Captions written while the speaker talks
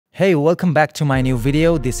Hey, welcome back to my new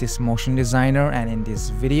video. This is Motion Designer, and in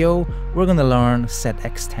this video we're gonna learn set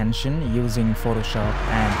extension using Photoshop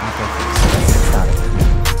and After Effects. Let's get started.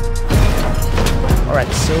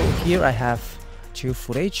 Alright, so here I have two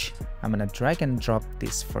footage. I'm gonna drag and drop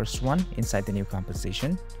this first one inside the new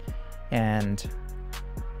composition, and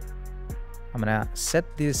I'm gonna set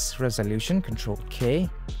this resolution, Control K,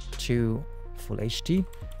 to Full HD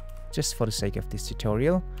just for the sake of this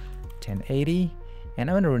tutorial, 1080. And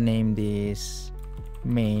I'm going to rename this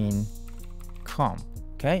main comp.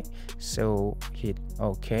 Okay, so hit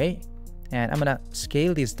OK, and I'm going to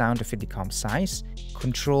scale this down to fit the comp size.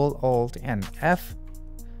 Control Alt and F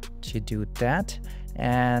to do that.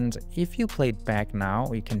 And if you play it back now,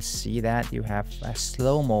 you can see that you have a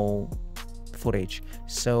slow-mo footage.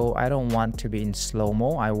 So I don't want to be in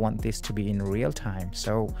slow-mo, I want this to be in real time.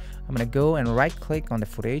 So I'm going to go and right click on the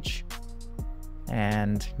footage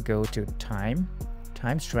and go to time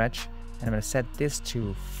stretch, and I'm going to set this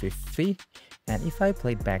to 50. And if I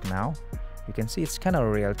play it back now, you can see it's kind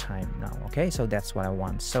of real time now. Okay, so that's what I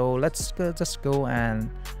want. So let's just go and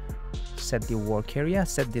set the work area,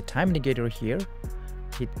 set the time indicator here,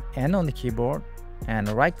 hit N on the keyboard, and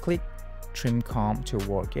right click, trim comp to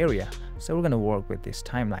work area. So we're going to work with this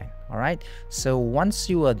timeline. All right, so once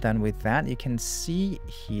you are done with that, you can see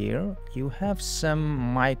here you have some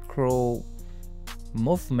micro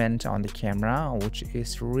movement on the camera, which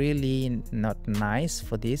is really not nice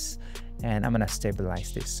for this, and I'm gonna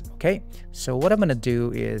stabilize this. Okay, so what I'm gonna do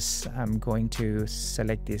is I'm going to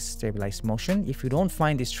select this stabilize motion. If you don't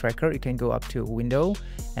find this tracker, you can go up to window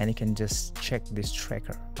and you can just check this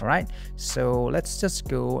tracker. All right, so let's just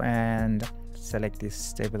go and select this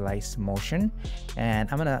stabilize motion, and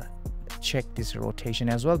I'm gonna check this rotation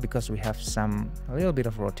as well, because we have a little bit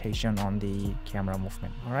of rotation on the camera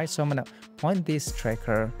movement. All right, so I'm gonna point this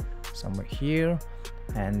tracker somewhere here,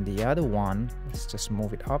 and the other one, let's just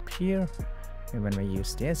move it up here when we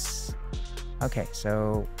use this. Okay,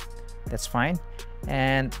 so that's fine,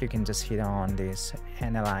 and you can just hit on this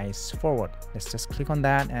analyze forward. Let's just click on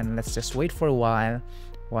that, and let's just wait for a while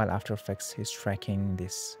After Effects is tracking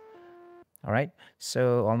this. All right,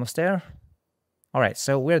 so almost there. All right,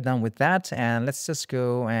 so we're done with that, and let's just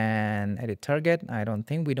go and edit target. I don't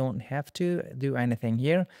think we don't have to do anything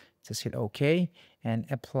here. Just hit OK and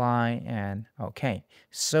apply and OK.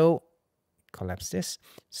 So collapse this.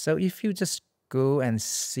 So if you just go and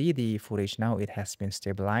see the footage now, it has been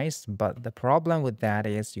stabilized, but the problem with that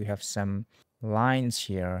is you have some lines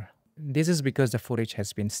here. This is because the footage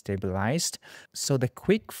has been stabilized. So the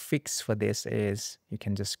quick fix for this is you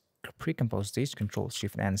can just pre-compose this, Control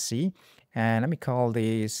Shift and C, and let me call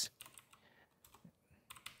this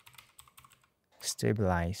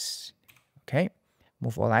stabilize. Okay,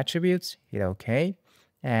 move all attributes, hit OK,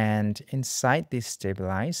 and inside this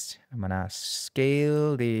stabilized, I'm gonna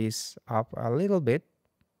scale this up a little bit.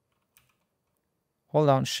 Hold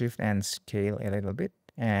down Shift and scale a little bit,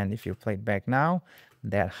 and if you play it back now,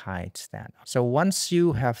 that hides that. So once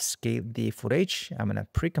you have scaled the footage, I'm gonna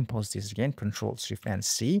pre-compose this again, Control Shift and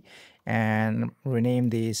C, and rename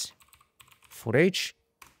this footage,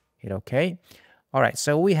 hit OK. All right,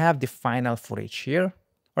 so we have the final footage here.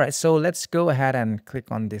 All right, so let's go ahead and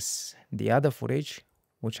click on the other footage,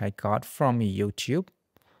 which I got from YouTube.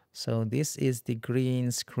 So this is the green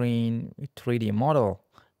screen 3D model,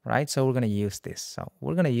 right? So we're gonna use this. So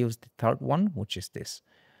we're gonna use the third one, which is this.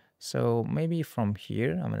 So maybe from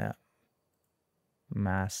here, I'm gonna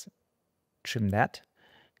mass trim that,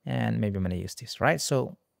 and maybe I'm gonna use this, right?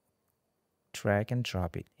 So drag and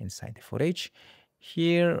drop it inside the footage.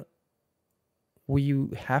 Here, we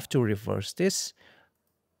have to reverse this.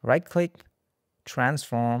 Right click,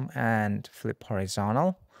 transform, and flip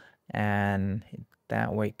horizontal, and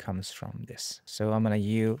that way it comes from this. So I'm gonna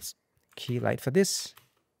use key light for this,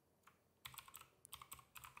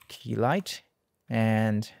 key light,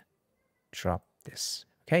 and drop this.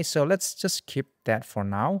 Okay, so let's just keep that for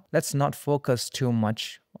now. Let's not focus too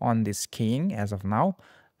much on this keying as of now.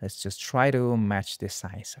 Let's just try to match this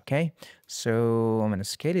size. Okay, so I'm going to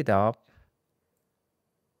scale it up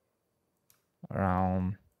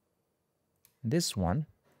around this one,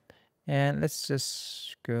 and let's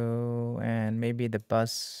just go, and maybe the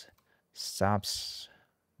bus stops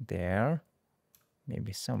there,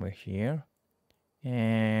 maybe somewhere here,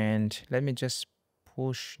 and let me just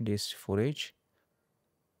push this footage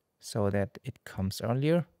so that it comes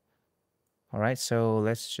earlier. All right, so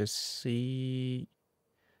let's just see,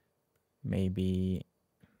 maybe.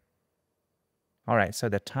 All right, so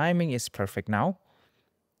the timing is perfect now,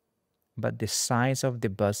 but the size of the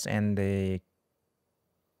bus and the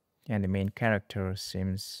and the main character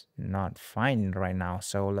seems not fine right now.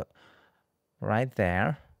 So look right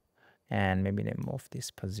there, and maybe they move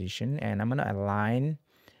this position, and I'm gonna align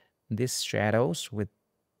these shadows with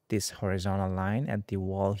this horizontal line at the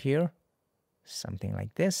wall here, something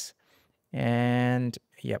like this. And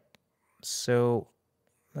yep, so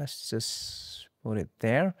let's just put it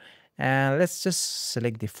there, and let's just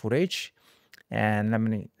select the footage, and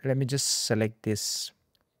let me just select this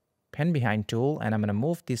pen behind tool, and I'm going to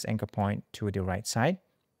move this anchor point to the right side,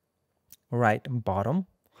 right bottom,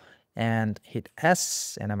 and hit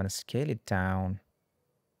S, and I'm going to scale it down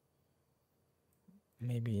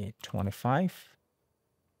maybe 25.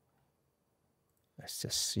 Let's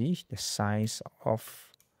just see the size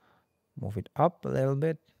of, move it up a little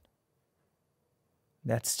bit.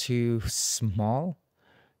 That's too small.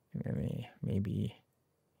 Maybe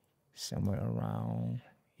somewhere around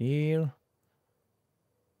here.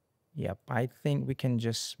 Yep, I think we can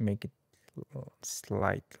just make it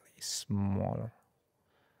slightly smaller.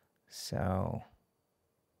 So,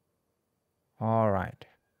 all right.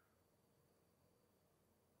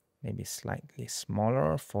 Maybe slightly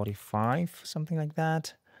smaller, 45, something like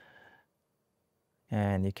that.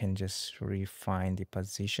 And you can just refine the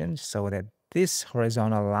position so that this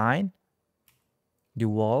horizontal line, the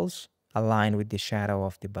walls, align with the shadow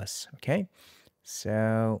of the bus. Okay,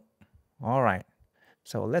 so all right,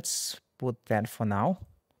 so let's put that for now,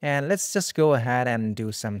 and let's just go ahead and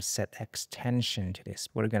do some set extension to this.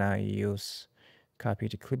 We're gonna use copy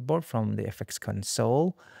to clipboard from the effects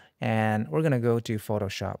console, and we're gonna go to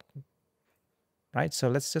Photoshop, right? So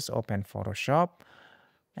let's just open Photoshop,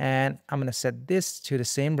 and I'm gonna set this to the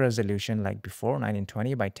same resolution like before,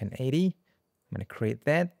 1920 by 1080. I'm gonna create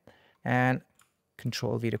that, and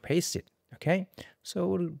Control V to paste it. Okay, so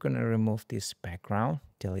we're gonna remove this background,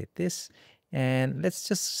 delete this, and let's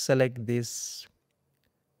just select this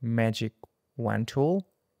magic wand tool,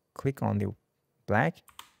 click on the black,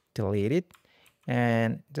 delete it,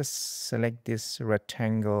 and just select this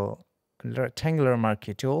rectangular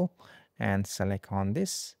marquee tool and select on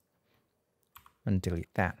this and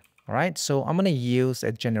delete that. All right, so I'm gonna use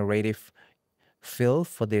a generative fill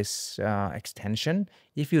for this extension.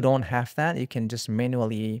 If you don't have that, you can just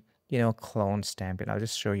manually, clone stamp it. I'll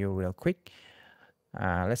just show you real quick.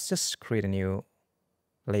 Let's just create a new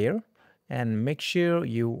layer and make sure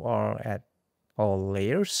you are at all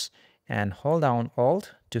layers and hold down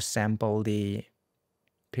Alt to sample the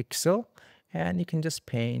pixel, and you can just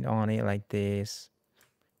paint on it like this.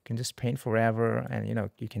 You can just paint forever, and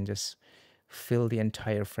you can just fill the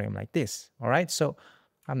entire frame like this. All right, so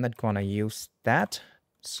I'm not gonna use that.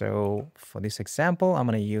 So for this example, I'm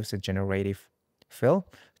gonna use a generative fill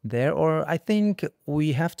there, or I think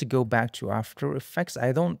we have to go back to After Effects.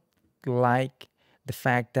 I don't like the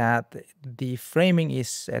fact that the framing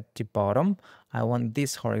is at the bottom. I want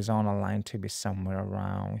this horizontal line to be somewhere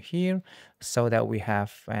around here so that we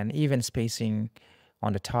have an even spacing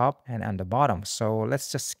on the top and on the bottom. So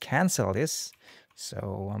let's just cancel this.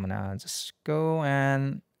 So I'm gonna just go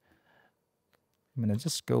and I'm gonna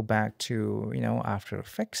just go back to After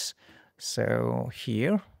Effects. So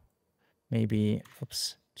here, maybe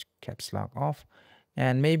oops, caps lock off,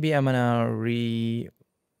 and maybe I'm gonna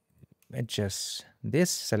readjust this,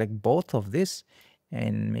 select both of this,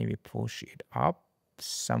 and maybe push it up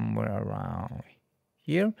somewhere around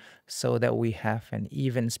here so that we have an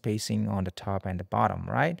even spacing on the top and the bottom,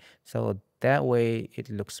 right? So that way it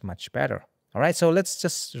looks much better. All right, so let's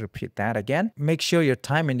just repeat that again. Make sure your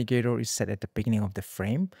time indicator is set at the beginning of the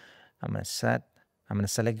frame. I'm gonna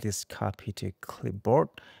select this copy to clipboard,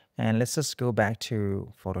 and let's just go back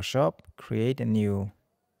to Photoshop, create a new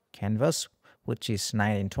canvas, which is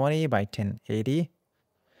 1920 by 1080,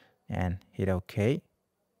 and hit OK.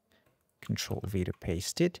 Control V to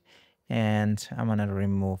paste it, and I'm gonna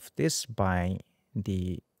remove this by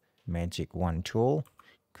the magic wand tool,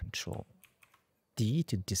 Control D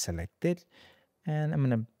to deselect it, and I'm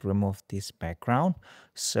gonna remove this background.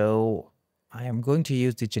 So I am going to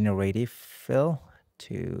use the generative fill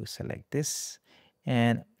to select this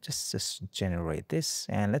and just generate this,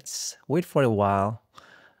 and let's wait for a while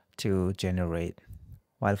to generate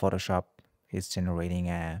while Photoshop is generating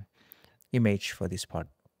an image for this part,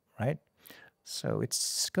 right? So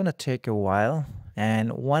it's gonna take a while,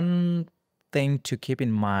 and one thing to keep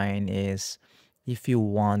in mind is if you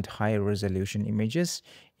want higher resolution images,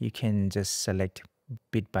 you can just select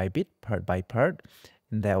bit by bit, part by part,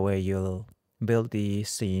 and that way you'll build the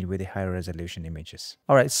scene with the higher resolution images.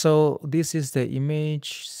 All right, so this is the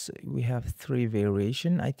image. So we have 3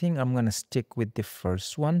 variation. I think I'm gonna stick with the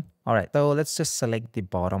first one. All right, so let's just select the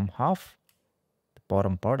bottom half, the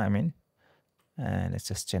bottom part, I mean. and let's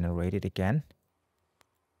just generate it again.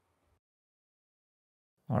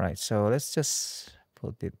 All right, so let's just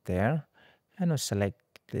put it there, and we'll select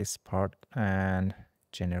this part and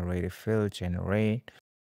generate a fill, generate.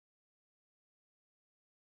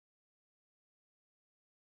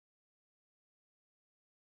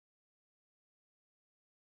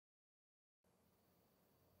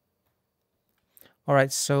 All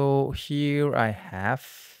right, so here I have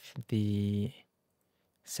the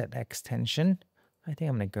set extension. I think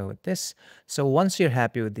I'm gonna go with this. So once you're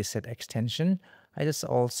happy with the set extension, I just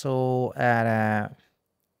also add a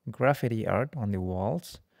graffiti art on the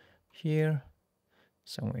walls here,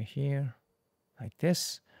 somewhere here, like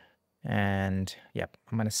this. And yep,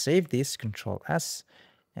 I'm gonna save this, Control S,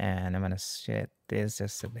 and I'm gonna set this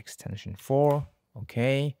as set extension 4.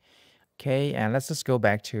 Okay. Okay, and let's just go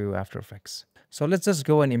back to After Effects. So let's just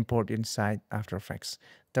go and import inside After Effects.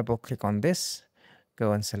 Double click on this,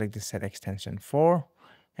 go and select the set extension 4,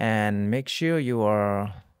 and make sure you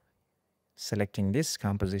are selecting this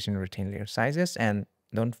composition retain layer sizes, and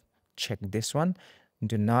don't check this one.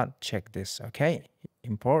 Do not check this. Okay,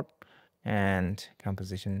 import and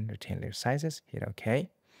composition retain layer sizes, hit OK.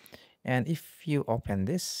 And if you open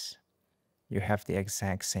this, you have the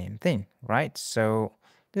exact same thing, right? So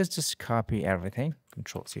let's just copy everything,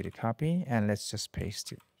 Control C to copy, and let's just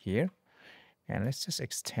paste it here. And let's just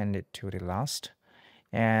extend it to the last.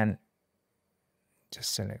 And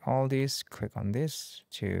just select all these, click on this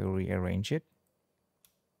to rearrange it.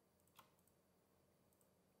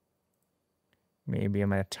 Maybe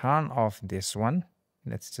I'm going to turn off this one.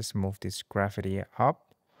 Let's just move this graffiti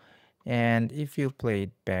up. And if you play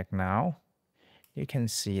it back now, you can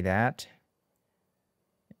see that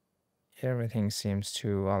everything seems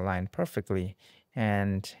to align perfectly,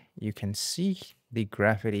 and you can see the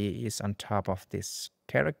graffiti is on top of this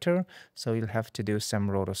character, so you'll have to do some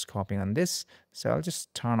rotoscoping on this. So I'll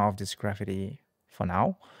just turn off this graffiti for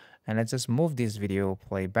now, and let's just move this video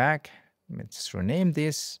playback. Let's rename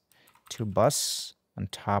this to bus on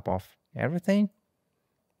top of everything,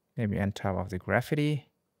 maybe on top of the graffiti,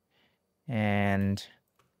 and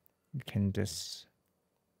you can just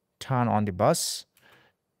turn on the bus.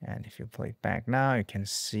 And if you play it back now, you can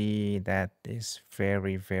see that is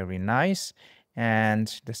very, very nice.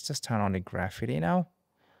 And let's just turn on the graffiti now.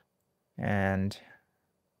 And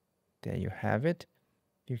there you have it.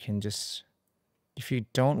 You can just, if you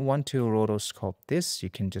don't want to rotoscope this, you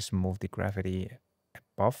can just move the graffiti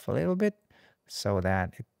above a little bit so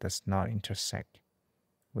that it does not intersect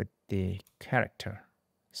with the character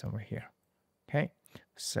somewhere here. Okay,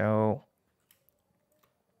 so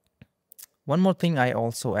one more thing I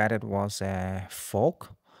also added was a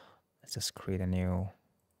folk. Let's just create a new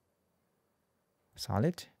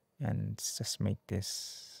solid and let's just make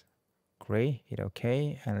this gray, hit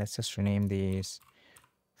OK, and let's just rename this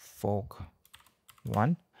folk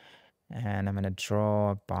 1. And I'm going to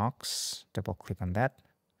draw a box, double click on that,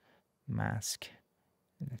 mask,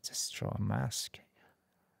 and let's just draw a mask,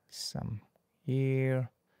 some here,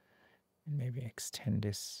 and maybe extend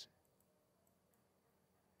this.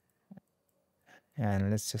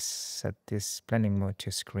 And let's just set this blending mode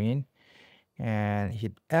to screen and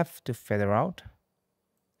hit F to feather out.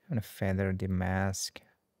 I'm going to feather the mask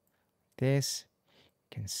this.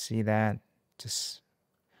 You can see that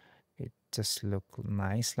it just look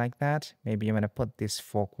nice like that. Maybe I'm going to put this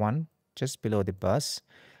fork one just below the bus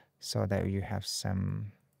so that you have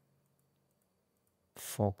some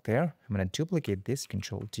fork there. I'm going to duplicate this,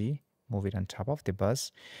 Control D, move it on top of the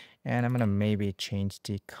bus, and I'm going to maybe change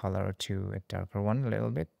the color to a darker one a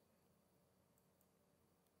little bit.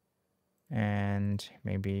 And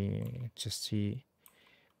maybe just the,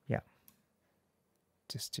 yeah,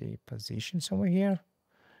 just the position somewhere here.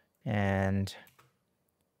 And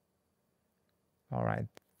all right,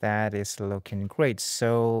 that is looking great.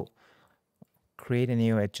 So create a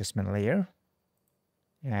new adjustment layer,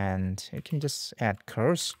 and you can just add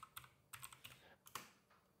curves.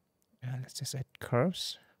 And let's just add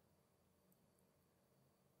curves,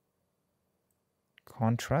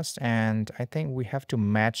 contrast, and I think we have to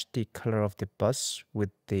match the color of the bus with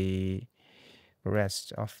the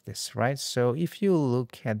rest of this, right? So if you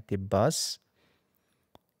look at the bus,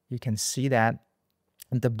 you can see that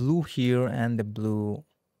the blue here and the blue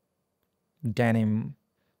denim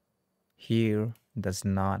here does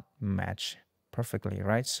not match perfectly,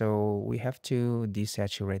 right? So we have to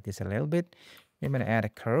desaturate this a little bit. I'm going to add a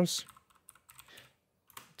curves,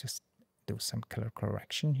 just do some color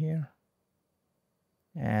correction here,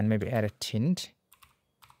 and maybe add a tint,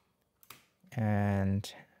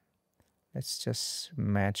 and let's just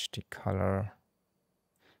match the color,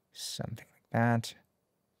 something like that.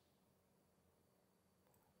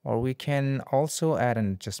 Or we can also add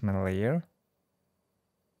an adjustment layer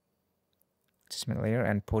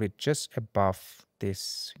and put it just above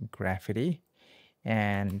this graffiti,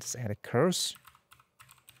 and just add a curse,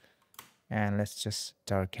 and let's just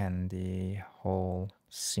darken the whole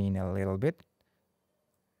scene a little bit.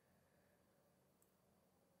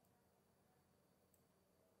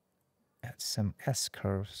 Add some S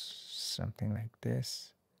curves, something like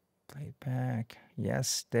this. Play it back.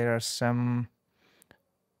 Yes, there are some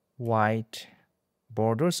white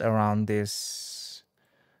borders around these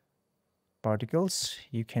particles.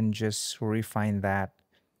 You can just refine that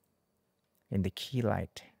in the key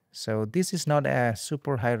light. So this is not a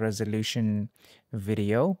super high resolution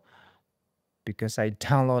video because I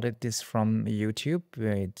downloaded this from YouTube,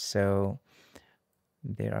 right? So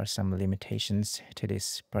there are some limitations to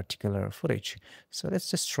this particular footage. So let's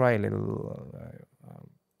just try a little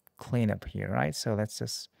cleanup here, right? So let's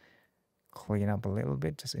just clean up a little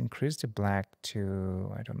bit, just increase the black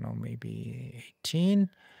to, I don't know, maybe 18,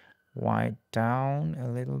 white down a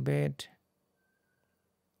little bit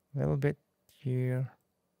here,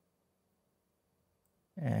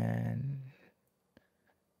 and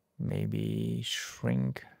maybe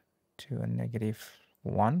shrink to a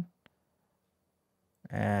 -1.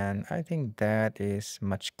 And I think that is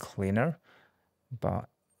much cleaner, but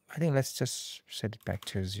I think let's just set it back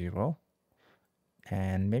to 0.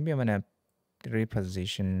 And maybe I'm gonna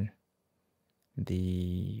reposition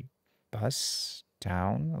the bus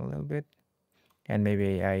down a little bit, and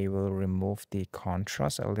maybe I will remove the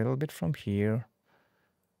contrast a little bit from here,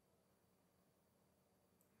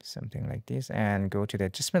 something like this, and go to the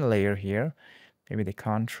adjustment layer here. Maybe the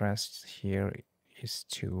contrast here is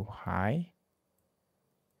too high,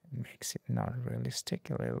 it makes it not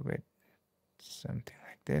realistic a little bit, something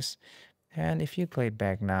like this. And if you play it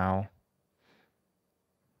back now,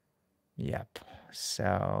 yep.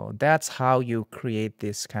 So that's how you create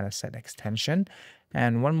this kind of set extension.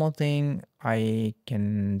 And one more thing, I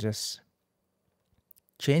can just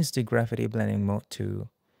change the graffiti blending mode to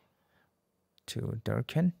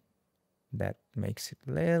darken. That makes it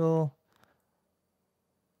a little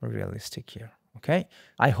realistic here. Okay,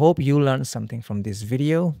 I hope you learned something from this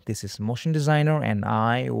video. This is Motion Designer, and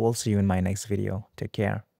I will see you in my next video. Take care.